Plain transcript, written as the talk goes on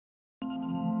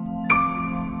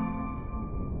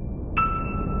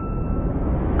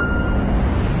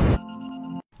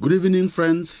Good evening,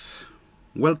 friends.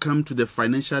 Welcome to the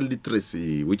Financial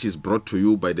Literacy, which is brought to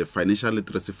you by the Financial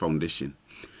Literacy Foundation.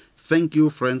 Thank you,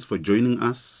 friends, for joining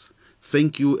us.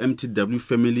 Thank you, MTW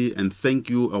family, and thank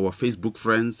you, our Facebook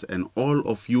friends, and all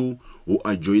of you who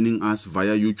are joining us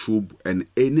via YouTube and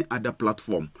any other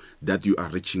platform that you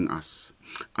are reaching us.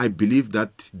 I believe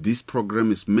that this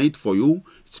program is made for you.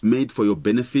 It's made for your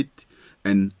benefit,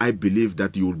 and I believe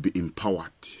that you will be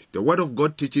empowered. The Word of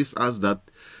God teaches us that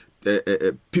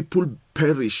people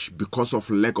perish because of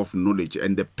lack of knowledge,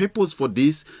 and the purpose for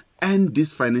this and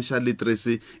this financial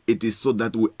literacy, it is so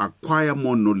that we acquire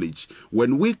more knowledge.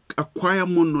 When we acquire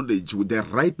more knowledge, with the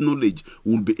right knowledge,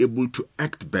 we'll be able to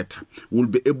act better. We'll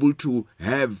be able to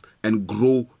have and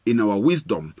grow in our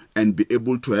wisdom and be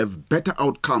able to have better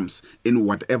outcomes in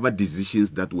whatever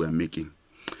decisions that we are making.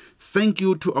 Thank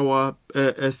you to our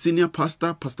senior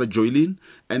pastor, Pastor Joylene,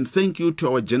 and thank you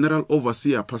to our general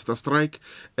overseer, Pastor Strike.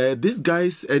 These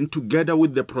guys, and together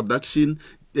with the production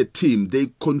team,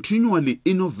 they continually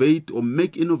innovate or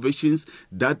make innovations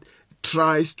that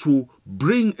tries to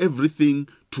bring everything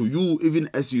to you, even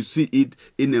as you see it,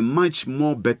 in a much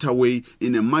more better way,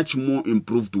 in a much more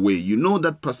improved way. You know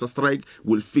that Pastor Strike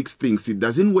will fix things. He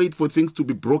doesn't wait for things to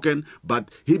be broken, but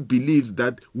he believes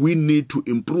that we need to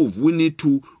improve. We need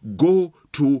to go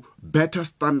to better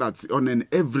standards on an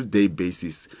everyday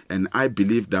basis. And I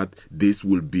believe that this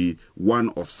will be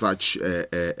one of such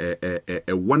a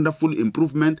wonderful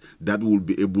improvement that we'll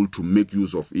be able to make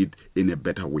use of it in a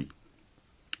better way.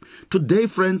 Today,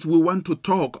 friends, we want to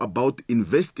talk about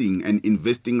investing and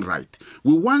investing right.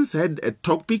 We once had a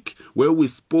topic where we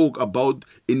spoke about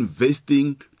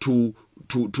investing to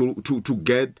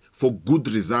get for good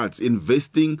results,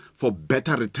 investing for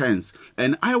better returns.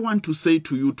 And I want to say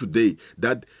to you today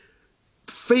that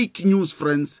fake news,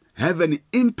 friends, have an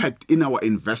impact in our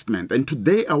investment. And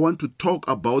today I want to talk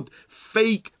about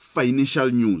fake financial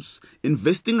news.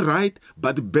 Investing right,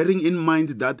 but bearing in mind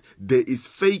that there is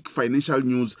fake financial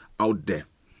news out there.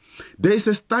 There is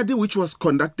a study which was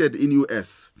conducted in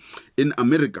US, in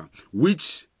America,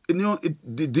 which,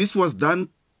 this was done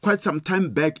quite some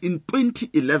time back in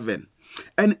 2011.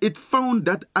 And it found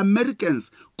that Americans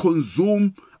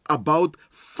consume about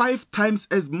 5 times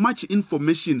as much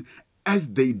information as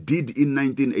they did in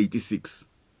 1986.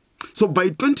 So by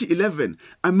 2011,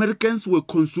 Americans were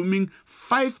consuming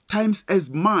 5 times as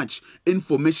much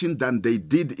information than they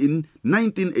did in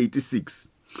 1986.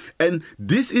 And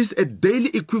this is a daily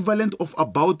equivalent of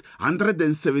about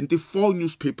 174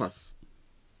 newspapers.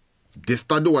 The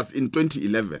study was in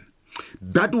 2011.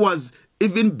 That was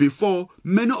even before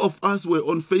many of us were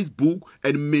on Facebook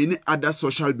and many other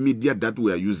social media that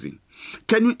we are using.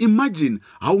 Can you imagine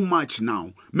how much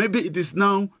now? Maybe it is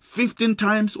now 15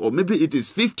 times or maybe it is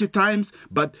 50 times,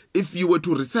 but if you were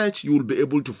to research, you will be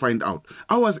able to find out.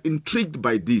 I was intrigued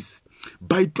by this.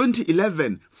 By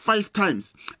 2011, 5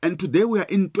 times, and today we are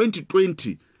in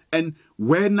 2020, and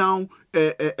where now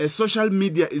social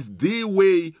media is the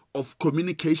way of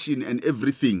communication and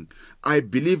everything. I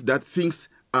believe that things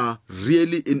are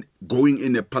really going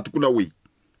in a particular way.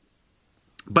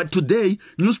 But today,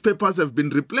 newspapers have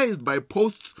been replaced by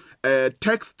posts,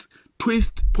 text,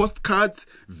 tweets, postcards,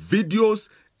 videos,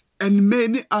 and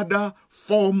many other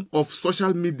forms of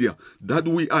social media that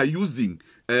we are using,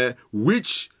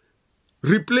 which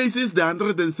replaces the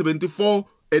 174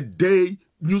 a day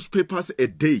newspapers a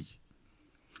day.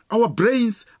 Our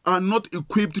brains are not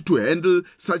equipped to handle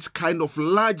such kind of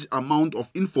large amount of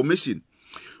information.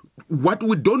 What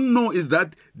we don't know is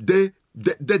that the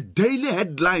daily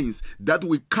headlines that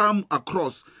we come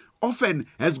across often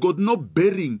has got no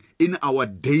bearing in our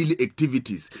daily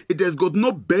activities. It has got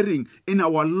no bearing in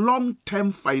our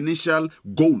long-term financial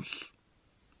goals.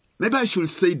 Maybe I should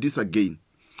say this again.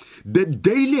 The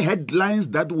daily headlines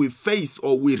that we face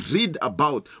or we read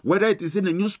about, whether it is in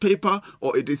a newspaper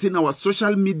or it is in our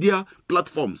social media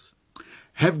platforms,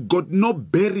 have got no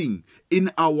bearing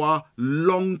in our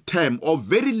long-term or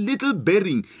very little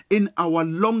bearing in our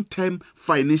long-term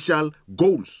financial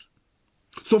goals.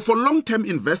 So for long-term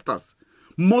investors,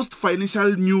 most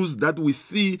financial news that we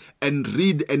see and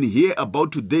read and hear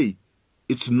about today,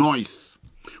 it's noise.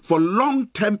 For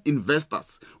long-term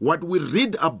investors, what we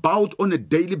read about on a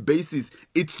daily basis,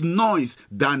 it's noise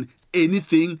than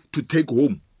anything to take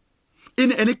home.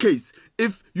 In any case,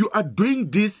 if you are doing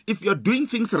this, if you're doing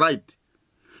things right,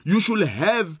 you should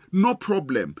have no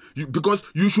problem, because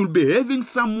you should be having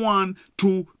someone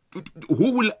who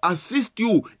will assist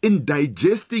you in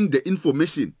digesting the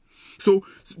information. So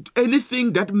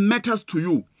anything that matters to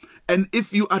you, and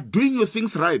if you are doing your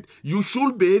things right, you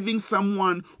should be having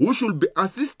someone who should be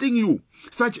assisting you,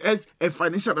 such as a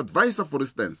financial advisor, for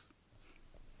instance.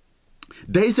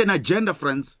 There is an agenda,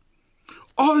 friends.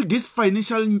 All this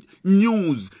financial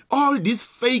news, all this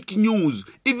fake news,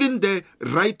 even the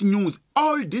right news,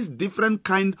 all this different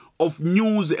kind of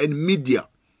news and media,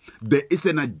 there is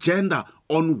an agenda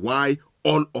on why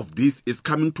all of this is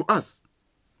coming to us.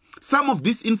 Some of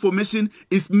this information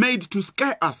is made to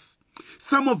scare us.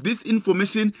 Some of this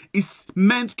information is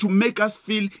meant to make us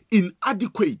feel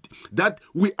inadequate, that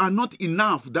we are not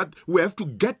enough, that we have to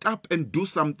get up and do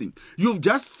something. You've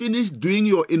just finished doing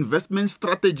your investment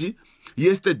strategy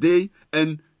yesterday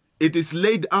and it is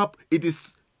laid up, it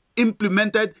is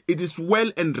implemented, it is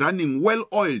well and running, well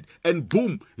oiled, and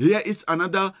boom, here is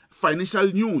another financial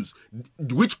news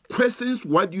which questions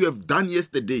what you have done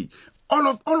yesterday. All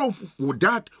of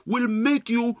that will make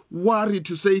you worry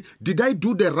to say, did I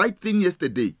do the right thing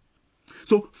yesterday?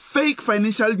 So fake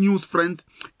financial news, friends,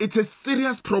 it's a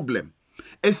serious problem.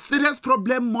 A serious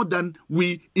problem more than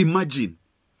we imagine.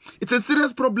 It's a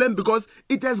serious problem because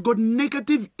it has got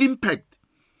negative impact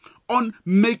on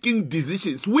making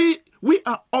decisions. We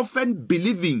are often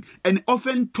believing and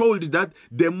often told that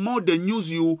the more the news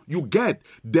you get,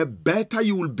 the better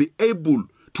you will be able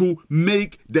to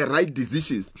make the right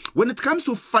decisions. When it comes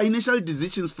to financial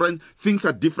decisions, friends, things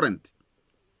are different.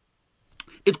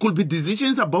 It could be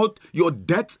decisions about your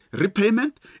debt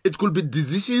repayment. It could be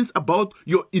decisions about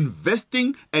your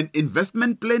investing and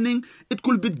investment planning. It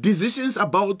could be decisions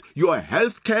about your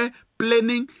healthcare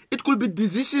planning. It could be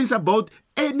decisions about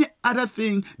any other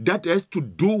thing that has to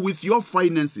do with your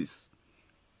finances.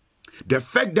 The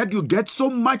fact that you get so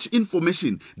much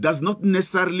information does not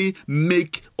necessarily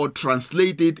make or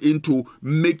translate it into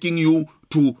making you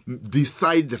to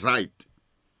decide right.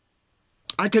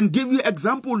 I can give you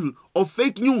example of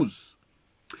fake news.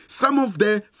 Some of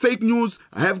the fake news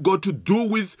have got to do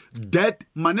with debt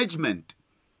management.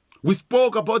 We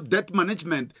spoke about debt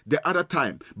management the other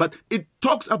time, but it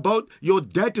talks about your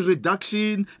debt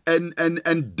reduction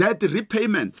and debt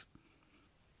repayments.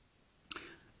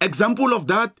 Example of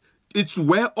that, it's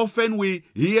where often we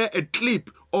hear a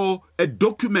clip or a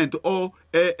document or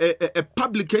a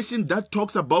publication that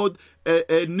talks about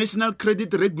a national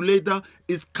credit regulator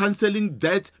is cancelling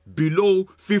debt below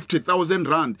 50,000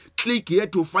 rand. Click here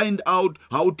to find out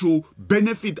how to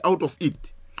benefit out of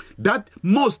it. That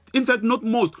most, in fact not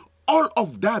most, all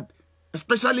of that,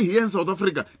 especially here in South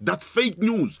Africa, that's fake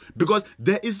news because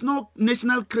there is no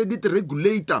national credit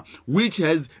regulator which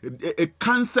has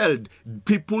cancelled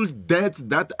people's debts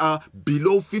that are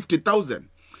below 50,000.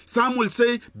 Some will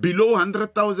say below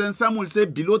 100,000, some will say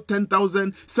below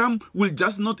 10,000, some will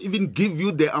just not even give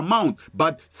you the amount,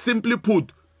 but simply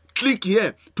put, click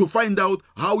here to find out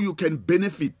how you can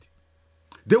benefit.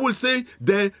 They will say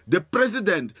the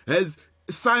president has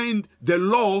signed the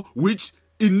law which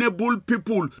enable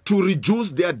people to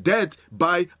reduce their debt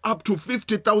by up to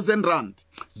 50,000 rand.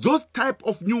 Those type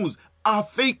of news are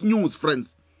fake news,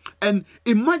 friends. And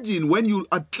imagine when you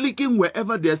are clicking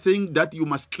wherever they are saying that you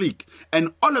must click,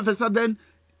 and all of a sudden,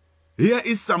 here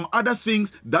is some other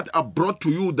things that are brought to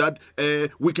you that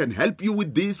we can help you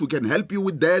with this, we can help you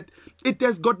with that. It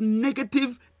has got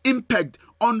negative impact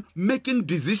on making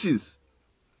decisions.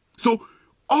 So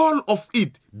all of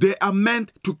it, they are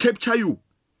meant to capture you.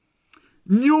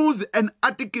 News and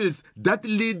articles that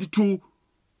lead to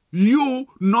you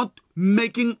not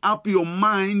making up your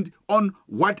mind on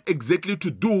what exactly to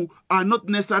do are not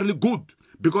necessarily good,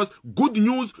 because good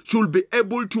news should be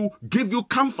able to give you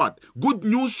comfort. Good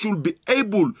news should be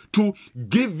able to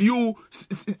give you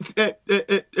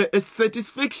a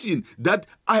satisfaction that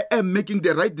I am making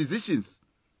the right decisions.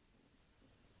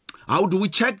 How do we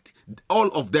check all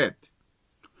of that?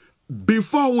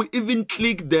 Before we even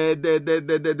click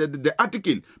the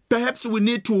article, perhaps we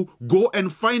need to go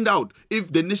and find out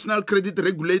if the National Credit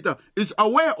Regulator is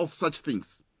aware of such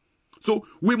things. So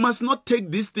we must not take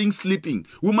this thing sleeping.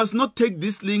 We must not take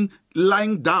this thing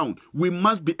lying down. We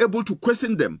must be able to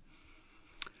question them.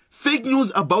 Fake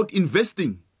news about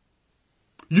investing.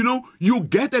 You know, you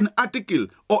get an article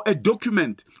or a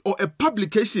document or a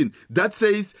publication that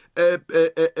says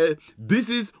this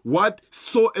is what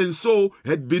so-and-so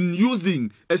had been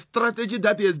using, a strategy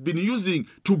that he has been using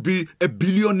to be a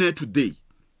billionaire today.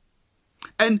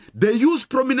 And they use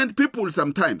prominent people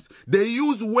sometimes. They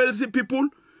use wealthy people.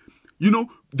 You know,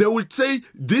 they would say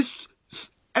this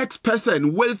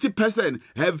ex-person, wealthy person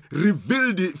have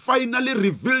finally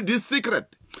revealed this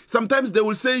secret. Sometimes they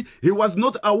will say he was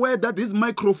not aware that his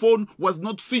microphone was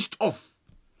not switched off.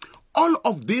 All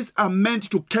of these are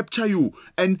meant to capture you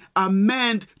and are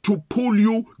meant to pull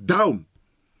you down.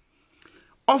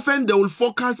 Often they will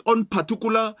focus on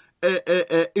particular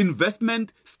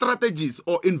investment strategies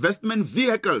or investment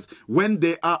vehicles when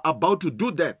they are about to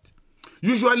do that.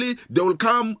 Usually they will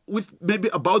come with maybe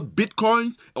about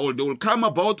Bitcoins, or they will come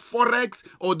about Forex,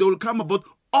 or they will come about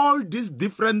all these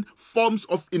different forms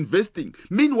of investing.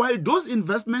 Meanwhile, those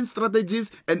investment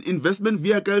strategies and investment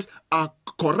vehicles are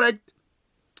correct,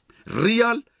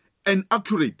 real, and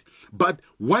accurate. But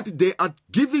what they are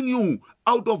giving you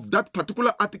out of that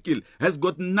particular article has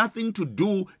got nothing to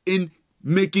do in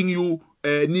making you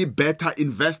any better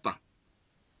investor.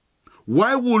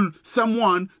 Why will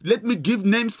someone, let me give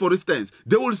names for instance,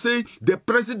 they will say the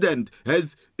president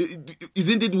has,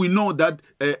 isn't it we know that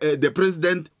the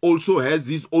president also has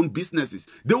his own businesses.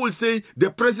 They will say the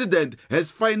president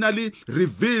has finally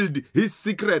revealed his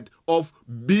secret of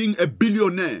being a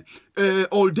billionaire.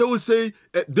 Or they will say,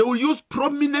 they will use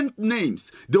prominent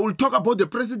names. They will talk about the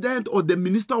president or the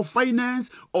minister of finance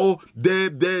or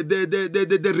the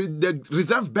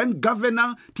Reserve Bank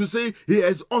governor to say he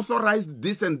has authorized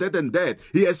this and that and that.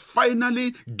 He has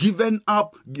finally given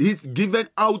out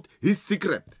his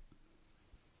secret.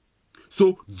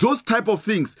 So those type of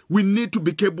things, we need to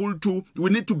be able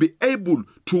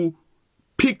to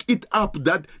pick it up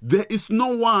that there is no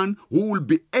one who will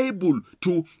be able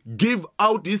to give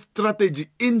out this strategy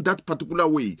in that particular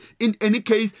way. In any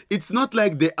case, it's not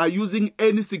like they are using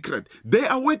any secret. They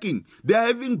are working. They are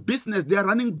having business. They are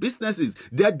running businesses.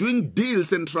 They are doing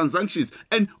deals and transactions.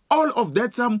 And all of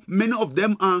that, many of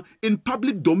them are in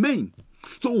public domain.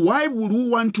 So why would we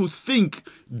want to think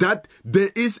that there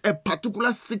is a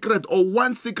particular secret or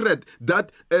one secret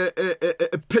that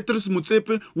Patrice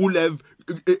Motsepe will have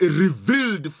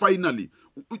revealed finally?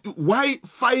 Why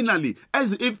finally?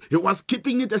 As if he was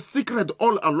keeping it a secret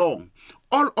all along.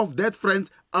 All of that,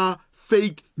 friends, are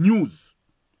fake news.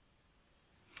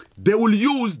 They will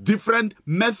use different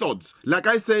methods. Like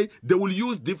I say, they will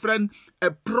use different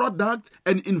products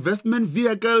and investment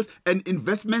vehicles and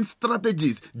investment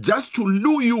strategies just to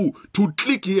lure you to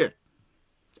click here.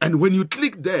 And when you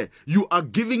click there, you are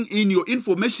giving in your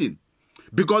information.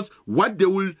 Because what they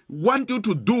will want you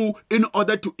to do in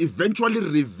order to eventually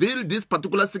reveal this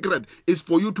particular secret is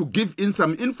for you to give in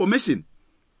some information.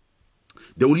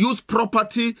 They will use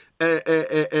property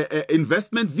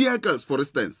investment vehicles, for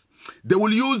instance. They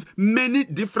will use many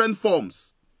different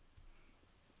forms.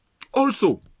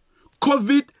 Also,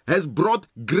 COVID has brought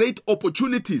great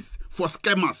opportunities for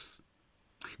scammers.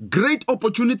 Great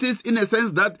opportunities in a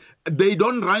sense that they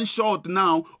don't run short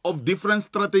now of different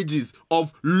strategies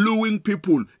of luring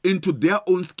people into their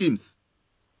own schemes.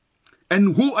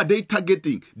 And who are they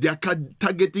targeting? They are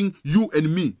targeting you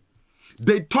and me.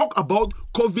 They talk about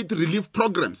COVID relief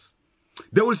programs.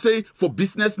 They will say for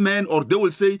businessmen, or they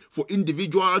will say for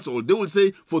individuals, or they will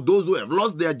say for those who have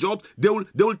lost their jobs. They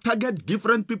will target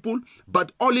different people,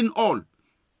 but all in all,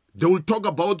 they will talk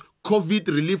about COVID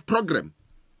relief program.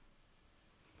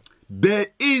 There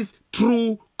is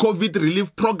true COVID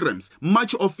relief programs.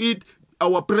 Much of it,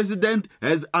 our president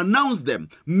has announced them.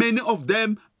 Many of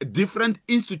them, different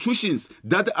institutions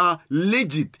that are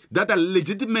legit, that are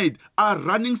legitimate, are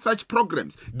running such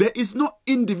programs. There is no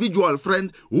individual,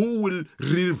 friend, who will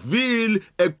reveal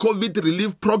a COVID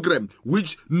relief program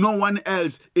which no one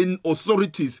else in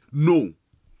authorities know.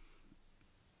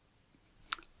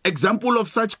 Example of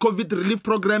such COVID relief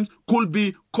programs could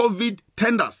be COVID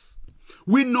tenders.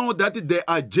 We know that there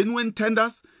are genuine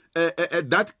tenders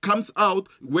that comes out,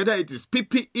 whether it is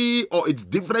PPE or it's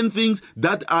different things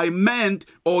that are meant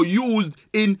or used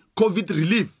in COVID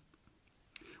relief.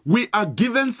 We are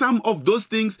given some of those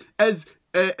things as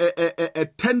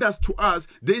tenders to us.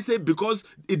 They say because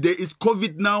there is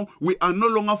COVID now, we are no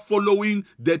longer following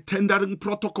the tendering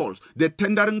protocols, the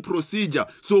tendering procedure.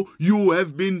 So you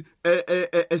have been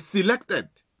selected.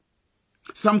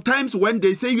 Sometimes when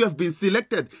they say you have been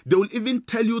selected, they will even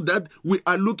tell you that we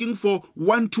are looking for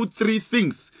 1, 2, 3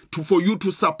 things for you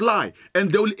to supply.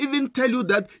 And they will even tell you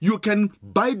that you can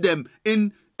buy them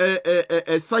in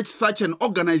such an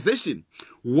organization.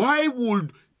 Why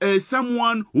would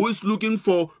someone who is looking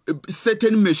for a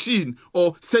certain machine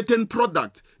or certain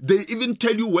product, they even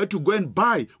tell you where to go and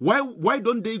buy? Why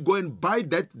don't they go and buy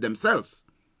that themselves?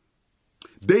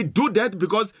 They do that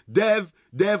because they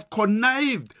have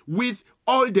connived with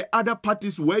all the other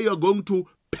parties where you're going to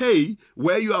pay,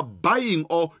 where you are buying,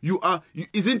 or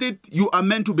isn't it you are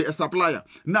meant to be a supplier?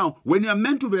 Now, when you are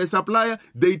meant to be a supplier,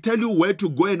 they tell you where to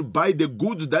go and buy the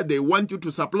goods that they want you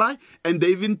to supply, and they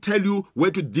even tell you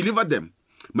where to deliver them.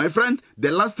 My friends,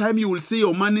 the last time you will see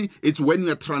your money, it's when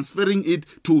you are transferring it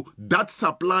to that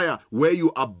supplier where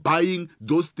you are buying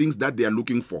those things that they are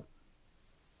looking for.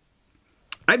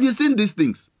 Have you seen these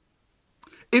things?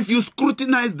 If you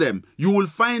scrutinize them, you will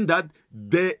find that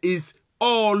there is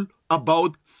all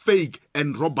about fake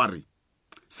and robbery.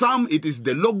 Some it is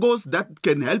the logos that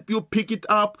can help you pick it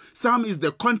up. Some is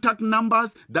the contact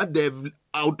numbers that they've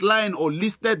outlined or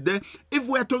listed there. If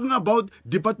we're talking about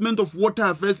Department of Water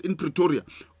Affairs in Pretoria,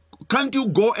 can't you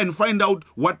go and find out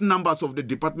what numbers of the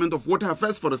Department of Water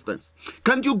Affairs, for instance?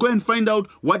 Can't you go and find out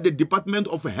what the Department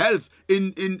of Health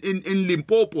in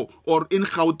Limpopo or in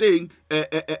Gauteng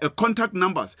contact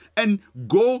numbers, and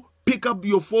go pick up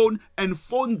your phone and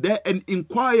phone there and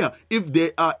inquire if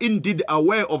they are indeed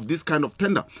aware of this kind of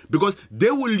tender, because they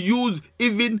will use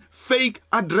even fake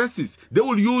addresses, they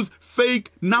will use fake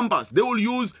numbers, they will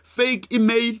use fake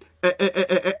email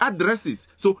addresses.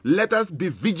 So let us be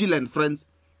vigilant, friends.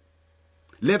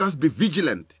 Let us be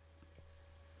vigilant.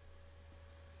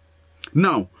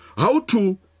 Now, how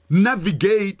to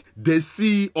navigate the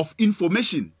sea of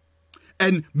information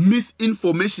and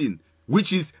misinformation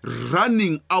which is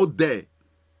running out there.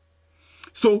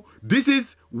 So this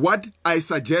is what I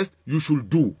suggest you should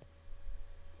do.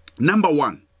 Number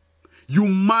one, you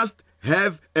must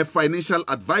have a financial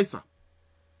advisor.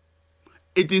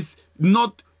 It is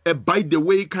not a by the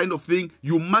way kind of thing.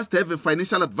 You must have a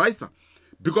financial advisor,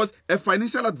 because a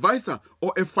financial advisor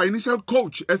or a financial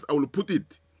coach, as I will put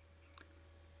it,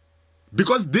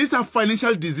 because these are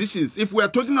financial decisions. If we are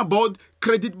talking about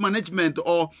credit management,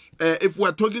 or if we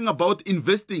are talking about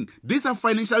investing, these are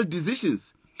financial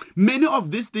decisions. Many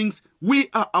of these things, we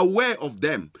are aware of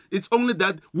them. It's only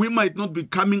that we might not be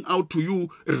coming out to you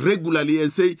regularly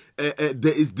and say,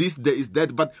 there is this, there is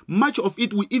that. But much of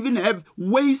it, we even have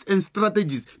ways and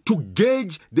strategies to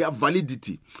gauge their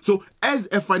validity. So as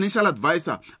a financial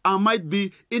advisor, I might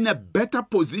be in a better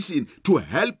position to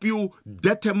help you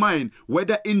determine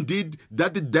whether indeed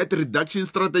that debt reduction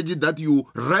strategy that you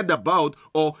read about,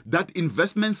 or that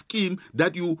investment scheme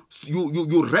that you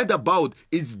read about,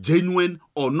 is genuine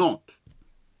or not.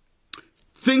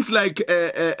 Things like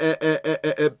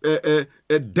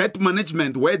debt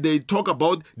management, where they talk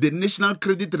about the National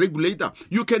Credit Regulator.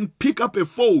 You can pick up a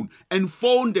phone and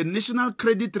phone the National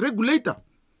Credit Regulator,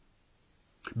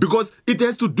 because it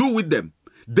has to do with them.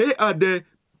 They are the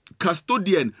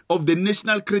custodian of the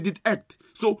National Credit Act.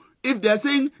 So if they are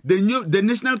saying the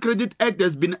National Credit Act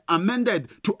has been amended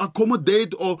to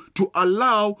accommodate or to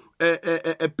allow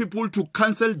people to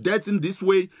cancel debts in this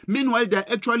way, meanwhile they are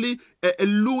actually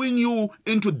luring you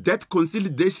into debt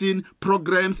consolidation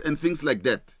programs and things like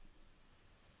that.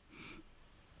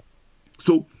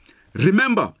 So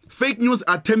remember, fake news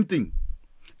are tempting,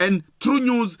 and true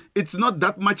news, it's not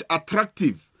that much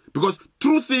attractive, because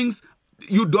true things,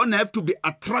 you don't have to be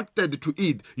attracted to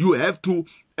it. You have to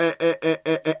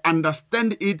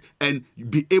understand it and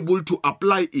be able to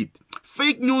apply it.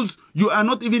 Fake news, you are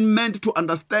not even meant to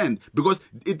understand, because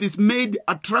it is made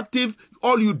attractive.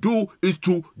 All you do is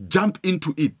to jump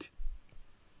into it.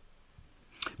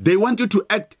 They want you to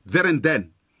act there and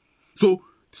then. So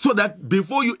that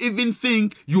before you even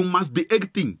think, you must be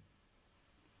acting.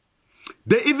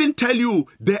 They even tell you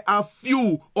there are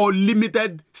few or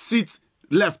limited seats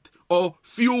left, or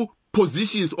few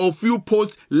positions or few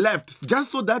posts left,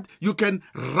 just so that you can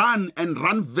run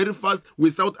very fast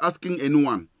without asking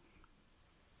anyone.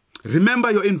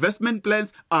 Remember, your investment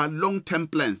plans are long-term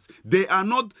plans. They are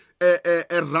not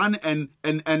a run and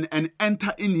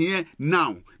enter in here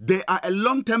now. They are a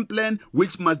long-term plan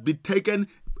which must be taken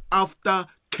after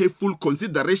careful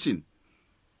consideration.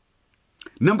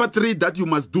 Number three that you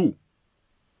must do.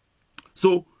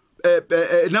 So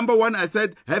number one, I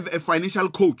said, have a financial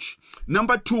coach.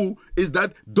 Number two is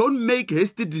that don't make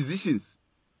hasty decisions.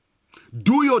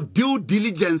 Do your due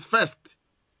diligence first.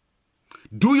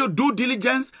 Do your due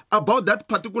diligence about that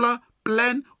particular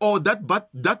plan or that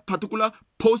particular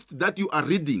post that you are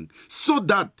reading, so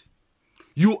that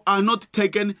you are not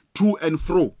taken to and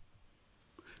fro.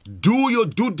 Do your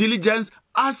due diligence.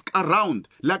 Ask around.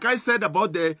 Like I said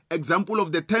about the example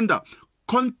of the tender,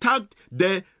 contact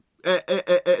the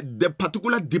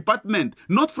particular department,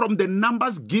 not from the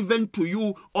numbers given to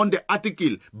you on the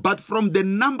article, but from the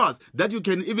numbers that you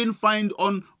can even find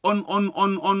on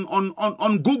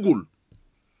Google.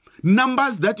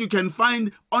 Numbers that you can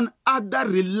find on other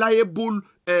reliable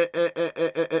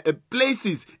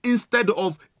places instead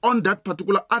of on that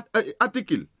particular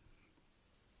article.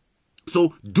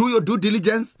 So do your due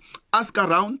diligence, ask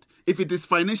around. If it is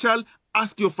financial,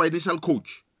 ask your financial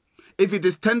coach. If it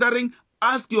is tendering,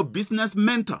 ask your business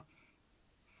mentor.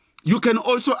 You can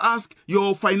also ask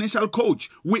your financial coach.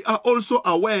 We are also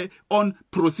aware on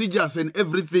procedures and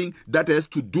everything that has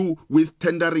to do with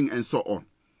tendering and so on.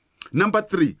 Number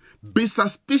three, be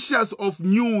suspicious of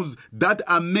news that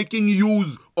are making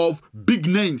use of big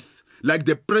names. like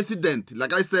the president,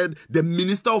 like I said, the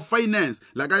minister of finance,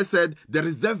 like I said, the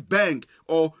Reserve Bank,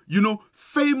 or, you know,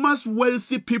 famous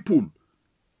wealthy people,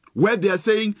 where they are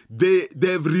saying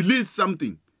they've released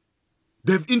something,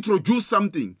 they've introduced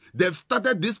something, they've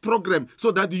started this program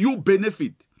so that you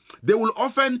benefit. They will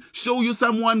often show you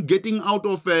someone getting out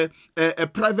of a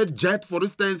private jet, for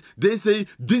instance. They say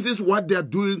this is what they are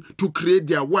doing to create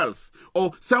their wealth.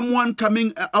 Or someone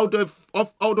coming out of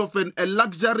a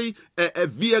luxury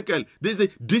vehicle. They say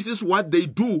this is what they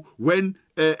do when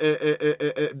they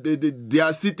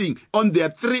are sitting on their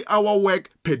 3-hour work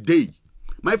per day.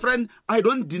 My friend, I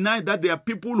don't deny that there are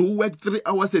people who work 3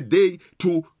 hours a day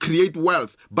to create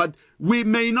wealth, but we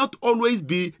may not always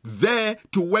be there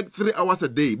to work 3 hours a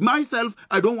day. Myself,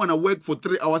 I don't want to work for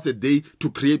 3 hours a day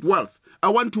to create wealth. I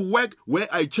want to work where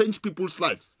I change people's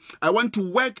lives. I want to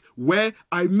work where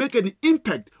I make an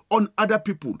impact on other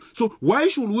people. So why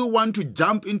should we want to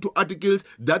jump into articles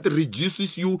that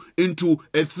reduces you into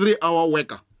a 3-hour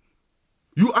worker?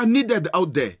 You are needed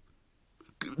out there.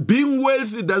 Being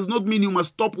wealthy does not mean you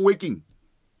must stop working.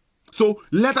 So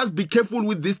let us be careful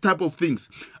with this type of things.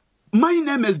 My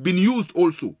name has been used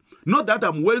also. Not that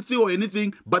I'm wealthy or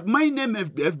anything, but my name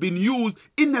have been used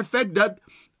in the fact that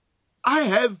I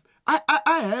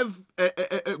have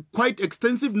quite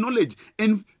extensive knowledge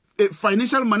in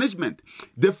financial management.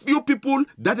 The few people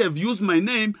that have used my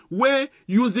name were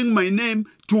using my name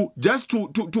to just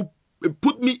to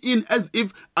put me in as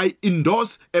if I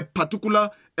endorse a particular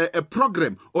a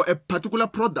program or a particular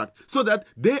product, so that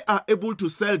they are able to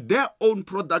sell their own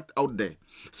product out there.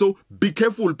 So be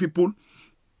careful, people.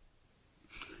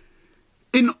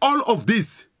 In all of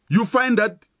this, you find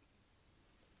that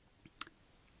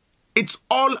it's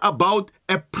all about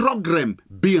a program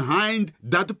behind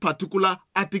that particular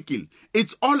article.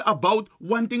 It's all about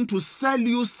wanting to sell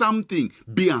you something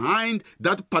behind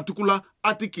that particular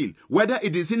article. Whether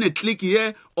it is in a click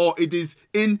here or it is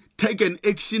in take an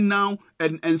action now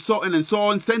and so on and so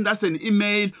on. Send us an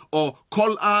email or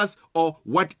call us or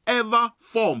whatever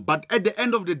form. But at the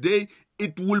end of the day,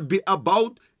 it will be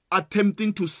about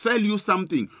attempting to sell you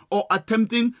something or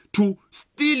attempting to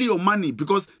steal your money,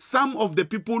 because some of the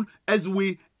people, as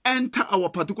we enter our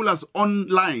particulars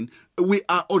online, we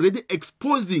are already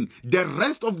exposing the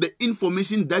rest of the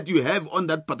information that you have on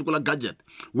that particular gadget.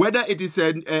 Whether it is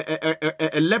a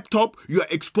laptop, you are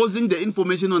exposing the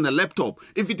information on the laptop.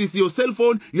 If it is your cell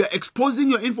phone, you are exposing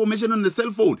your information on the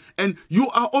cell phone. And you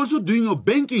are also doing your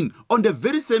banking on the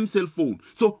very same cell phone.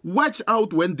 So watch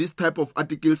out when this type of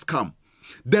articles come.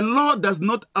 The law does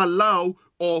not allow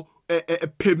or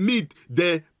permit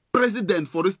the president,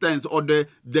 for instance, or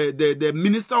the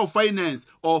minister of finance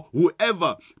or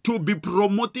whoever to be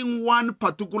promoting one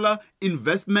particular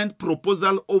investment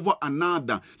proposal over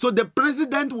another. So the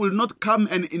president will not come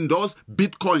and endorse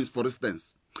bitcoins, for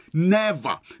instance.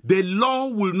 Never. The law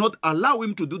will not allow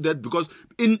him to do that, because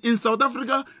in South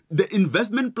Africa, the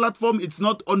investment platform, it's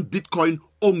not on Bitcoin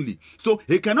only. So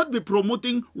he cannot be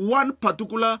promoting one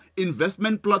particular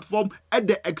investment platform at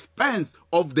the expense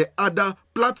of the other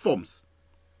platforms.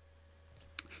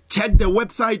 Check the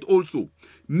website also.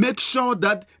 Make sure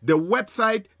that the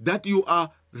website that you are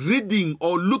reading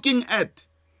or looking at,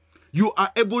 you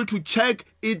are able to check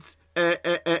its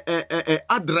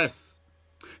address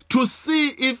to see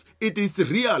if it is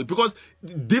real, because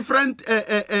different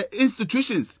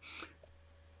institutions,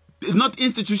 not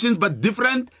institutions, but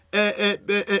different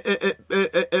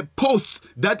posts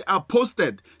that are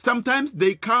posted, sometimes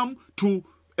they come to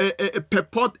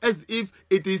purport as if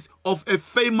it is of a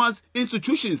famous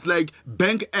institutions like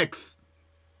Bank X.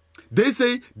 They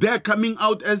say they are coming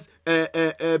out as,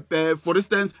 for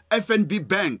instance, FNB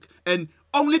Bank, and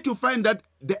only to find that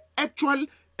the actual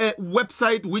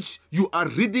website which you are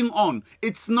reading on,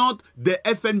 it's not the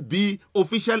FNB,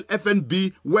 official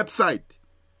FNB website.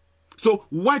 So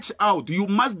watch out. You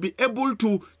must be able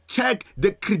to check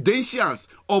the credentials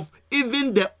of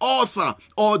even the author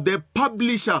or the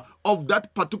publisher of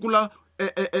that particular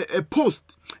post,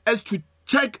 as to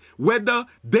check whether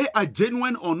they are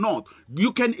genuine or not.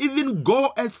 You can even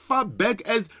go as far back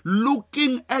as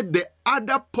looking at the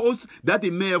other posts that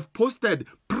he may have posted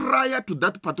prior to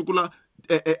that particular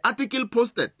article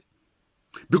posted,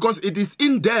 because it is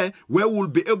in there where we'll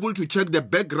be able to check the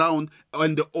background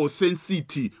and the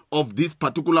authenticity of this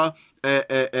particular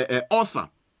author.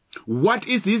 What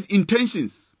is his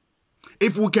intentions?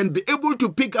 If we can be able to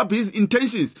pick up his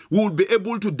intentions, we will be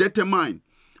able to determine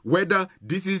whether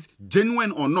this is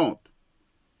genuine or not.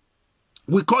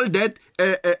 We call that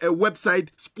a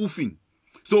website spoofing.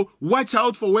 So watch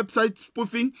out for website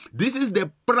spoofing. This is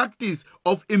the practice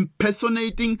of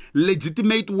impersonating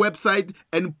legitimate website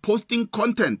and posting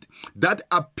content that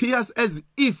appears as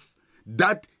if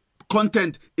that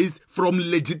content is from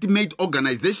legitimate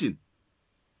organization.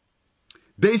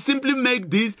 They simply make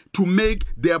this to make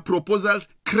their proposals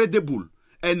credible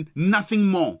and nothing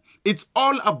more. It's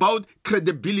all about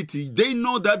credibility. They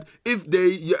know that if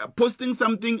they are posting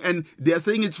something and they are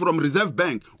saying it's from Reserve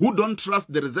Bank, who don't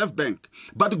trust the Reserve Bank.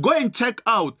 But go and check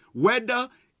out whether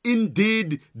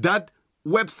indeed that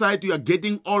website you are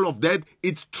getting all of that,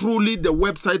 it's truly the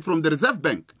website from the Reserve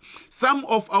Bank. Some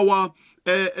of our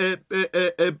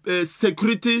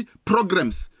security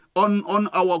programs on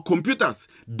our computers,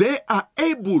 they are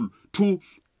able to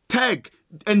tag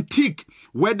and tick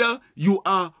whether you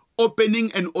are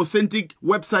opening an authentic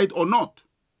website or not.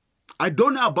 I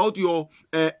don't know about your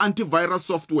antivirus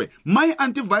software. My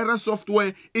antivirus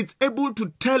software, it's able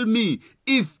to tell me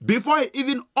if, before I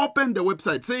even open the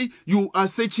website, say you are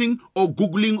searching or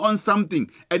Googling on something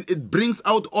and it brings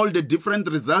out all the different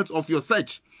results of your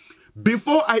search.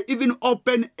 Before I even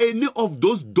open any of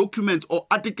those documents or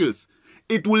articles,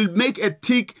 it will make a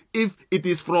tick if it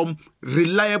is from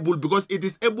reliable, because it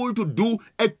is able to do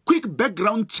a quick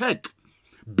background check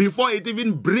before it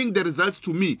even bring the results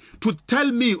to me to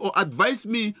tell me or advise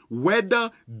me whether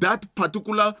that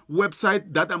particular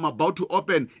website that I'm about to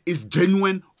open is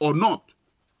genuine or not.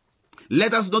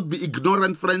 Let us not be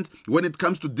ignorant, friends, when it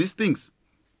comes to these things.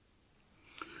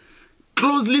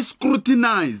 Closely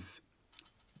scrutinize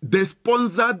the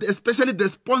sponsored, especially the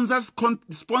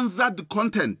sponsored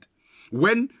content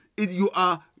when you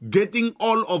are getting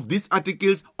all of these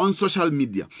articles on social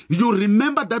media. You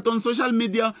remember that on social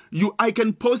media, I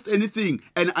can post anything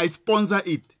and I sponsor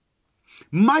it.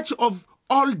 Much of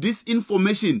all this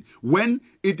information, when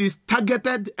it is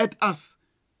targeted at us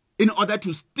in order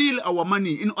to steal our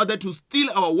money, in order to steal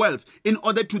our wealth, in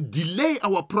order to delay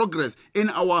our progress in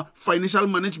our financial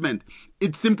management,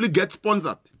 it simply gets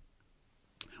sponsored.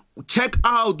 Check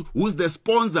out who's the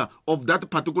sponsor of that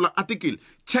particular article.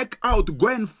 Check out, go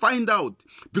and find out.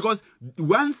 Because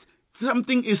once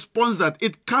something is sponsored,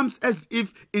 it comes as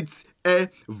if it's a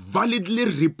validly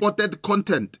reported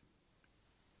content.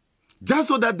 Just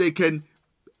so that they can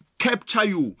capture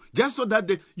you. Just so that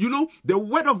the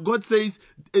word of God says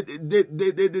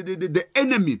the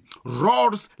enemy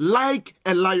roars like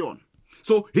a lion.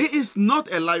 So he is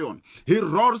not a lion. He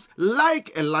roars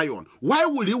like a lion. Why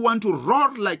would he want to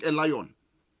roar like a lion?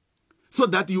 So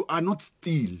that you are not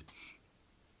still.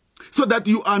 So that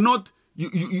you are not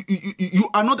you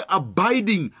are not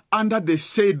abiding under the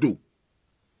shadow.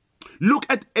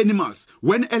 Look at animals.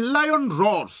 When a lion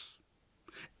roars,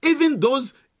 even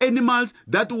those animals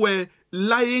that were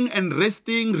lying and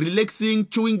resting, relaxing,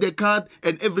 chewing the cud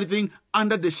and everything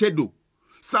under the shadow,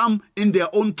 some in their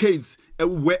own caves,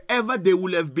 wherever they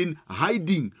will have been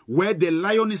hiding, where the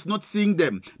lion is not seeing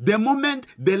them. The moment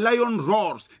the lion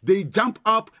roars, they jump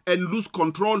up and lose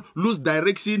control, lose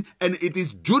direction, and it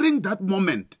is during that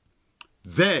moment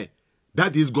there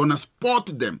that he's gonna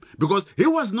spot them, because he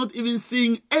was not even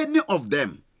seeing any of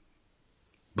them.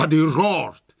 But he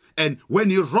roared, and when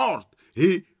he roared,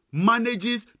 he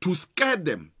manages to scare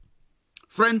them.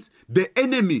 Friends, the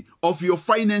enemy of your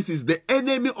finances, the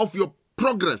enemy of your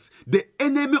progress, the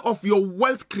enemy of your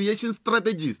wealth creation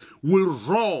strategies will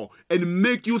roar and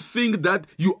make you think that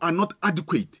you are not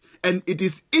adequate. And it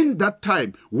is in that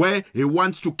time where he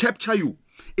wants to capture you.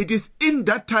 It is in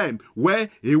that time where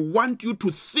he wants you to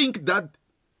think that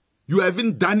you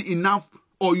haven't done enough,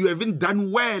 or you haven't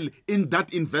done well in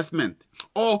that investment,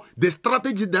 or the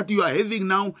strategy that you are having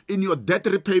now in your debt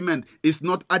repayment is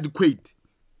not adequate.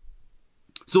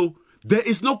 So there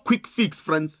is no quick fix,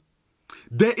 friends.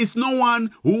 There is no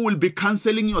one who will be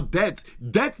cancelling your debts.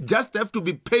 Debts just have to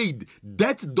be paid.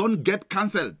 Debts don't get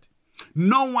cancelled.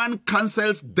 No one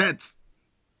cancels debts.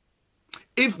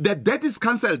 If the debt is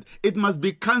cancelled, it must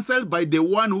be cancelled by the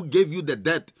one who gave you the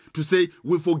debt to say,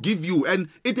 we forgive you. And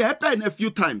it happened a few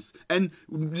times. And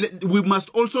we must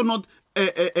also not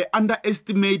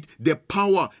underestimate the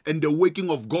power and the working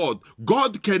of God.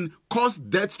 God can cause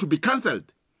debts to be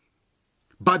cancelled.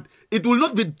 But it will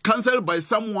not be cancelled by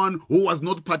someone who was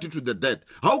not party to the debt.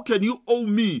 How can you owe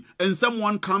me and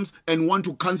someone comes and want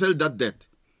to cancel that debt?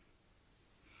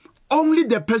 Only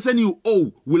the person you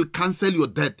owe will cancel your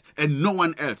debt and no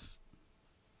one else.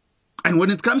 And when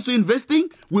it comes to investing,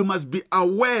 we must be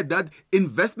aware that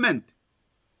investment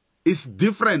is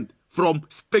different from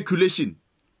speculation.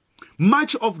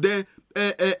 Much of the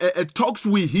talks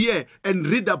we hear and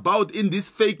read about in this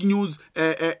fake news,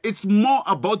 it's more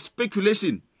about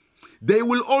speculation. They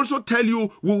will also tell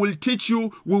you, we will teach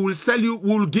you, we will sell you,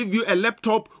 we will give you a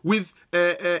laptop with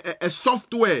a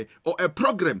software or a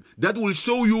program that will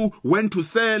show you when to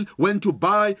sell, when to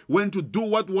buy, when to do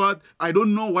what, I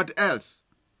don't know what else.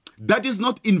 That is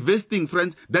not investing,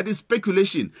 friends. That is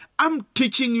speculation. I'm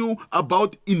teaching you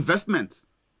about investments.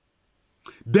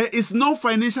 There is no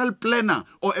financial planner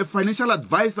or a financial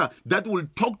advisor that will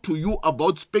talk to you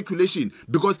about speculation,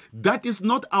 because that is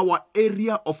not our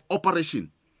area of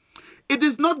operation. It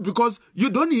is not because you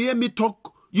don't hear me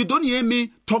talk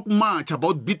much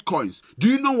about Bitcoins. Do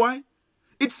you know why?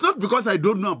 It's not because I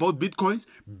don't know about Bitcoins.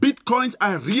 Bitcoins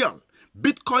are real.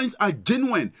 Bitcoins are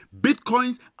genuine.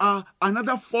 Bitcoins are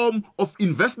another form of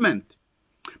investment.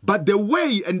 But the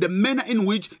way and the manner in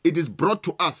which it is brought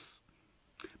to us,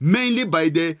 mainly by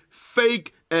the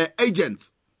fake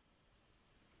agents,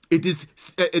 it is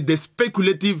the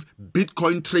speculative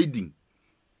Bitcoin trading.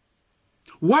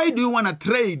 Why do you want to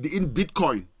trade in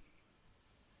Bitcoin?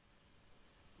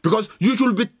 Because you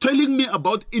should be telling me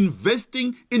about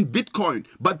investing in Bitcoin,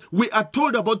 but we are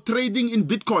told about trading in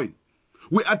Bitcoin.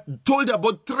 We are told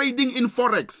about trading in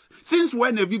Forex. Since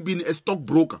when have you been a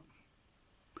stockbroker?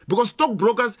 Because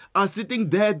stockbrokers are sitting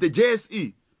there at the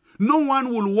JSE. No one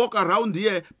will walk around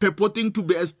here purporting to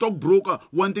be a stockbroker,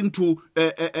 wanting to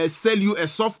sell you a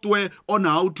software on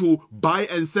how to buy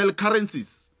and sell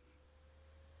currencies.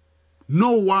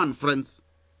 No one, friends.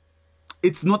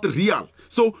 It's not real.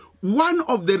 So one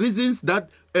of the reasons that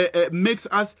makes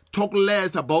us talk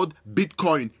less about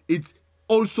Bitcoin, it's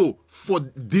also for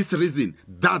this reason,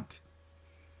 that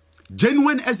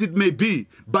genuine as it may be,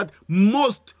 but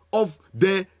most of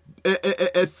the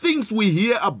things we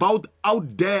hear about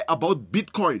out there about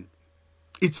Bitcoin,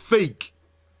 it's fake.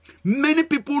 Many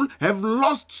people have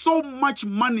lost so much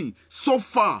money so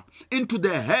far into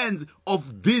the hands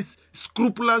of these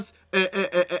scrupulous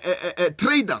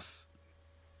traders.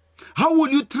 How will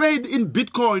you trade in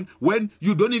Bitcoin when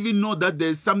you don't even know that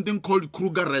there's something called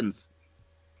Kruger Rands?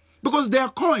 Because they are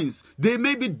coins. They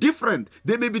may be different.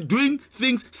 They may be doing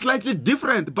things slightly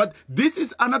different, but this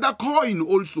is another coin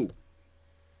also.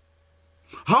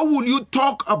 How will you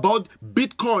talk about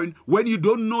Bitcoin when you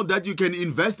don't know that you can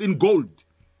invest in gold?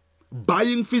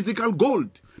 Buying physical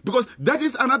gold. Because that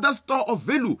is another store of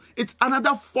value. It's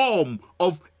another form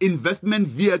of investment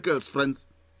vehicles, friends.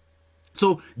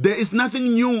 So there is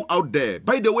nothing new out there.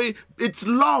 By the way, it's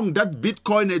long that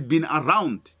Bitcoin had been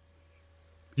around.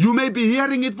 You may be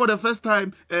hearing it for the first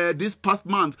time this past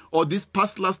month or this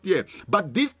past last year.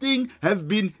 But this thing has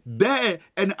been there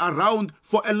and around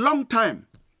for a long time.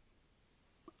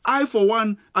 I, for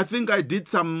one, I think I did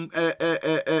some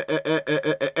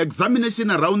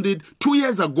examination around it 2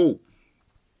 years ago.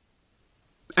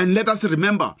 And let us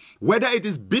remember, whether it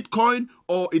is Bitcoin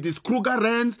or it is Kruger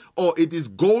Rands or it is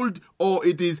gold or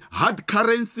it is hard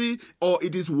currency or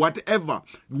it is whatever,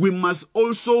 we must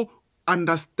also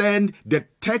understand the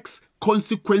tax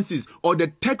consequences or the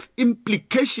tax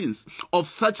implications of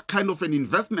such kind of an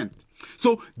investment.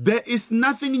 So there is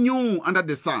nothing new under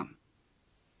the sun.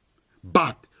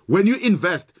 But when you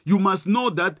invest, you must know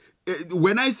that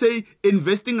when I say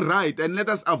investing right, and let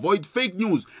us avoid fake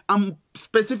news, I'm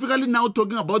specifically now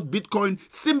talking about Bitcoin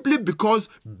simply because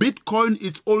Bitcoin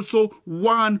is also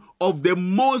one of the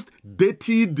most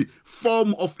dirtied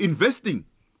form of investing.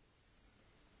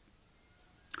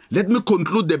 Let me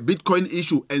conclude the Bitcoin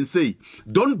issue and say,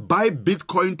 don't buy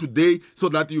Bitcoin today so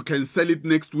that you can sell it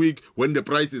next week when the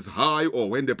price is high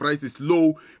or when the price is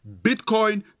low.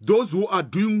 Bitcoin, those who are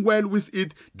doing well with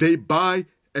it, they buy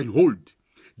and hold.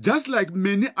 Just like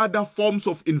many other forms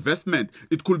of investment,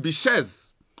 it could be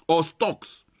shares or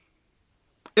stocks.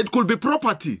 It could be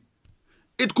property.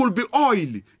 It could be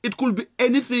oil. It could be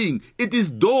anything. It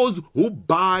is those who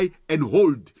buy and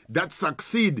hold that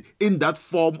succeed in that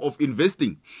form of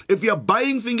investing. If you are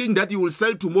buying thinking that you will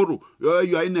sell tomorrow,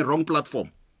 you are in a wrong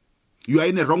platform. You are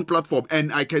in a wrong platform.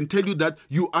 And I can tell you that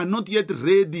you are not yet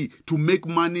ready to make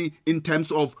money in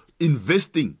terms of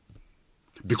investing,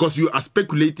 because you are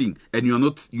speculating and you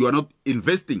are not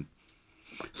investing.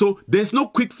 So there's no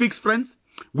quick fix, friends.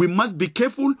 We must be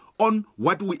careful on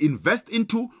what we invest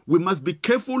into. We must be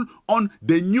careful on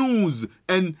the news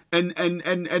and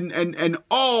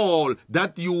all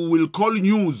that you will call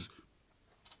news.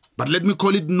 But let me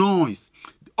call it noise.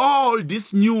 All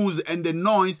this news and the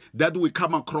noise that we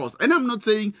come across. And I'm not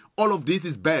saying all of this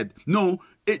is bad. No,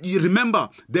 you remember,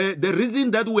 the reason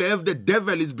that we have the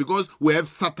devil is because we have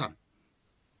Satan.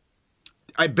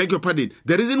 I beg your pardon.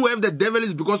 The reason we have the devil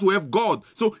is because we have God.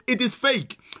 So it is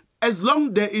fake. As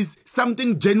long there is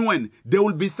something genuine, there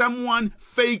will be someone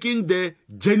faking the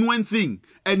genuine thing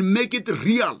and make it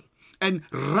real. and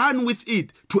run with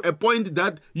it to a point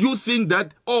that you think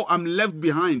that, oh, I'm left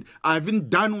behind. I haven't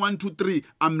done 1, 2, 3.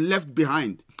 I'm left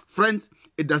behind. Friends,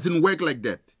 it doesn't work like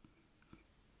that.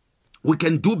 We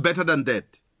can do better than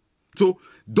that. So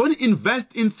don't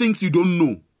invest in things you don't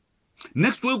know.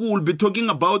 Next week, we will be talking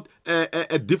about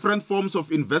different forms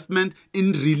of investment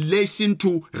in relation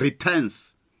to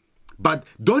returns. But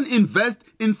don't invest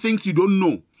in things you don't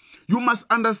know. You must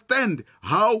understand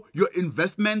how your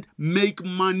investment make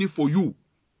money for you.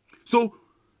 So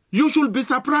you should be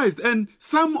surprised. And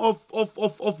some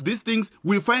of these things,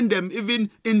 we find them even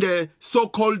in the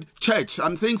so-called church.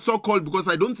 I'm saying so-called because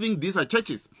I don't think these are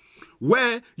churches,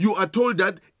 where you are told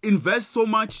that invest so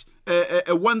much,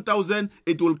 1,000,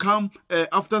 it will come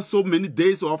after so many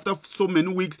days or after so many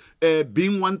weeks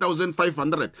being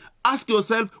 1,500. Ask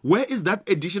yourself, where is that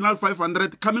additional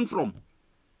 500 coming from?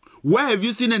 Where have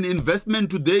you seen an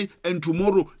investment today and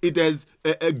tomorrow it has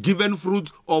given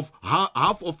fruit of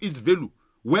half of its value?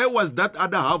 Where was that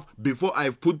other half before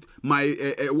I've put my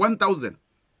 1,000?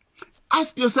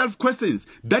 Ask yourself questions.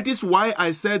 That is why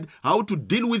I said how to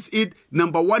deal with it.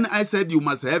 Number one, I said you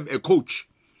must have a coach.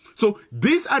 So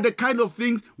these are the kind of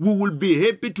things we will be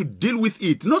happy to deal with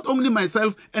it. Not only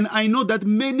myself, and I know that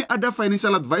many other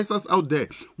financial advisors out there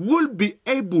will be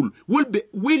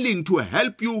willing to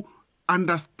help you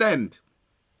understand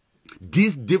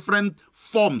these different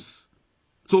forms.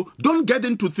 So don't get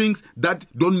into things that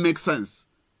don't make sense.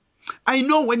 I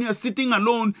know when you're sitting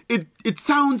alone, it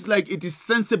sounds like it is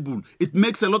sensible. It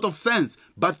makes a lot of sense.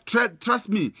 But trust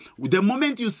me, the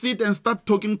moment you sit and start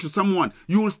talking to someone,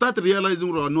 you will start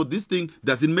realizing, oh, no, this thing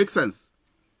doesn't make sense.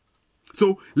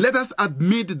 So let us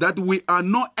admit that we are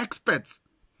not experts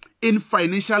in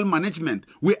financial management.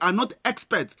 We are not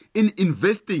experts in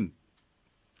investing.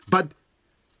 But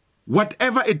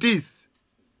whatever it is,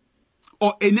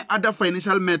 or any other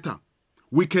financial matter,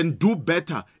 we can do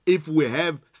better if we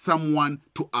have someone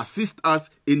to assist us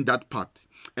in that part.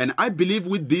 And I believe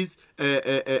with this,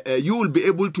 you will be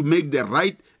able to make the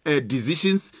right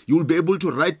decisions. You will be able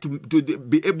to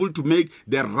be able to make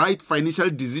the right financial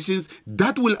decisions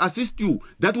that will assist you,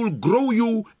 that will grow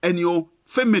you and your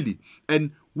family.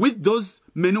 And with those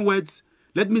many words,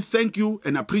 let me thank you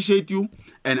and appreciate you.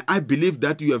 And I believe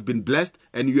that you have been blessed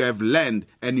and you have learned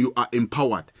and you are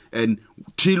empowered. And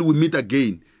till we meet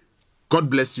again, God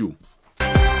bless you.